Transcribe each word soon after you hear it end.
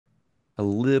a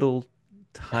little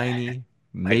tiny, I know it's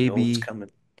maybe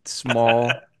coming.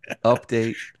 small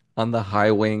update on the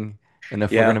high wing, and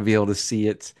if we're going to Yeah. be able to see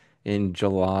it in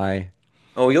July.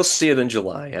 Oh, you'll see it in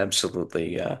July.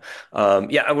 Absolutely. Yeah.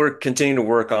 Yeah, we're continuing to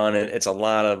work on it. It's a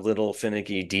lot of little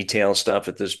finicky detail stuff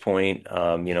at this point.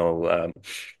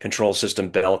 Control system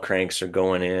bell cranks are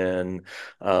going in.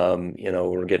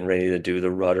 We're getting ready to do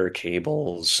the rudder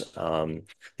cables.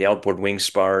 The outboard wing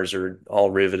spars are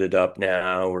all riveted up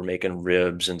now. We're making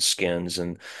ribs and skins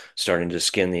and starting to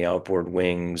skin the outboard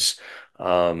wings.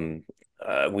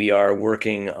 We are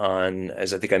working on,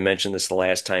 as I think I mentioned this the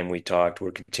last time we talked,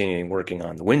 we're continuing working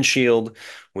on the windshield,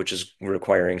 which is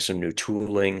requiring some new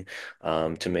tooling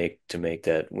to make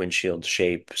that windshield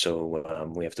shape.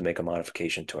 So we have to make a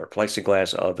modification to our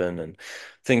plexiglass oven and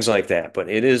things like that. But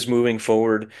it is moving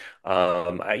forward.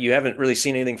 You haven't really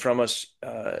seen anything from us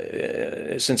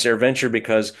since AirVenture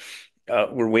because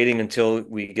we're waiting until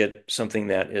we get something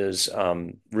that is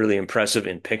really impressive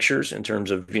in pictures in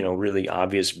terms of, really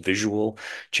obvious visual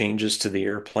changes to the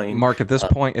airplane. Mark, at this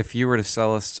point, if you were to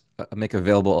sell us, make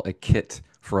available a kit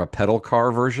for a pedal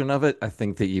car version of it, I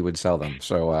think that you would sell them.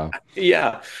 So,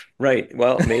 Yeah, right.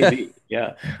 Well, maybe.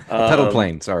 Yeah. a pedal Um,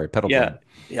 plane, sorry, pedal Yeah, plane.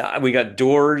 yeah, we got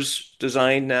doors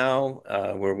designed now.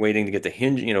 We're waiting to get the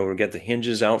we'll get the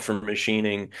hinges out from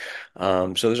machining.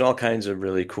 So there's all kinds of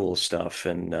really cool stuff.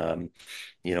 And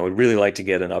we'd really like to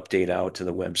get an update out to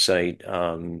the website,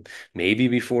 maybe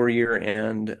before year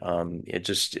end.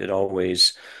 It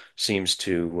always seems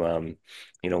to,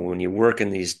 when you work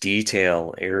in these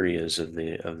detail areas of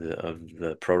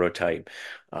the prototype,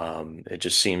 it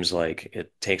just seems like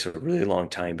it takes a really long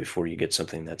time before you get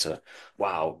something that's a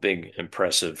wow, big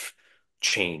impressive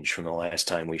change from the last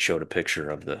time we showed a picture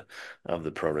of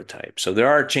the prototype. So there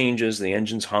are changes. The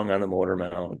engine's hung on the motor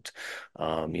mount,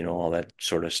 all that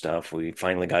sort of stuff. We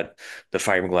finally got the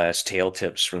fiberglass tail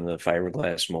tips from the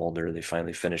fiberglass molder. They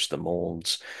finally finished the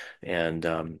molds, and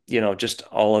just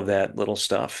all of that little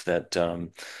stuff that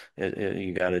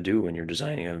you got to do when you're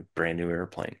designing a brand new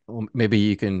airplane. Well, maybe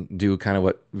you can do kind of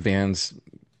what Vans,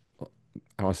 I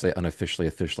don't want to say unofficially,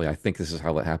 officially, I think this is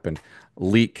how it happened,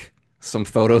 leak some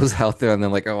photos out there and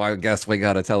then like, oh, I guess we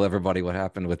got to tell everybody what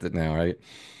happened with it now, right?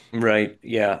 Right.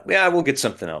 Yeah. Yeah. We'll get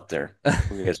something out there.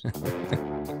 We'll get something out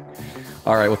there.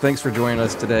 All right. Well, thanks for joining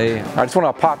us today. I just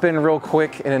want to pop in real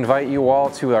quick and invite you all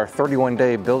to our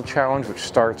 31-day build challenge, which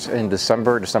starts in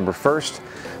December 1st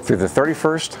through the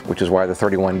 31st, which is why the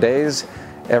 31 days.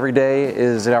 Every day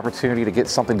is an opportunity to get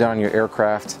something done on your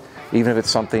aircraft, even if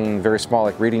it's something very small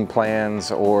like reading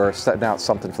plans or setting out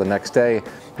something for the next day.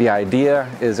 The idea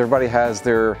is everybody has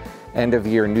their end of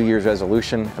year, New Year's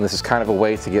resolution, and this is kind of a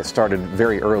way to get started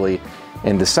very early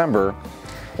in December.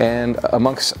 And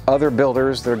amongst other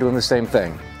builders that are doing the same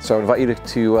thing. So I invite you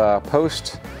to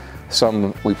post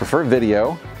some, we prefer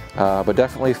video, but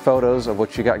definitely photos of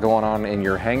what you got going on in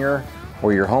your hangar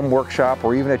or your home workshop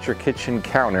or even at your kitchen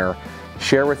counter.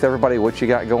 Share with everybody what you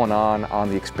got going on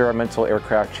the Experimental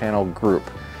Aircraft Channel group.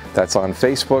 That's on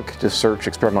Facebook. Just search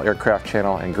Experimental Aircraft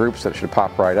Channel and groups. That should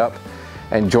pop right up.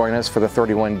 And join us for the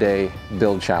 31-day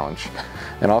build challenge.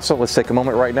 And also, let's take a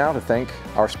moment right now to thank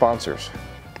our sponsors.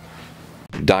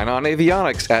 Dynon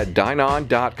Avionics at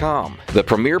Dynon.com, the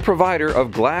premier provider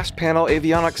of glass panel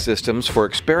avionics systems for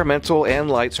experimental and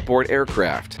light sport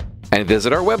aircraft. And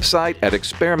visit our website at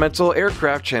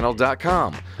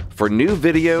experimentalaircraftchannel.com for new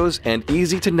videos and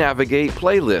easy to navigate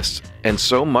playlists and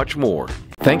so much more.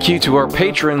 Thank you to our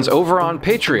patrons over on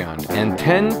Patreon and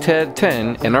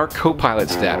 10TED10 in our co-pilot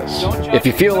status. If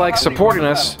you feel like supporting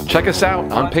us, check us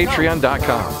out on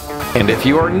patreon.com. And if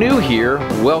you are new here,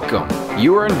 welcome.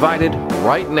 You are invited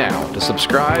right now to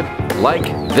subscribe, like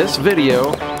this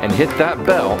video, and hit that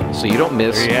bell so you don't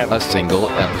miss a single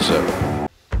episode.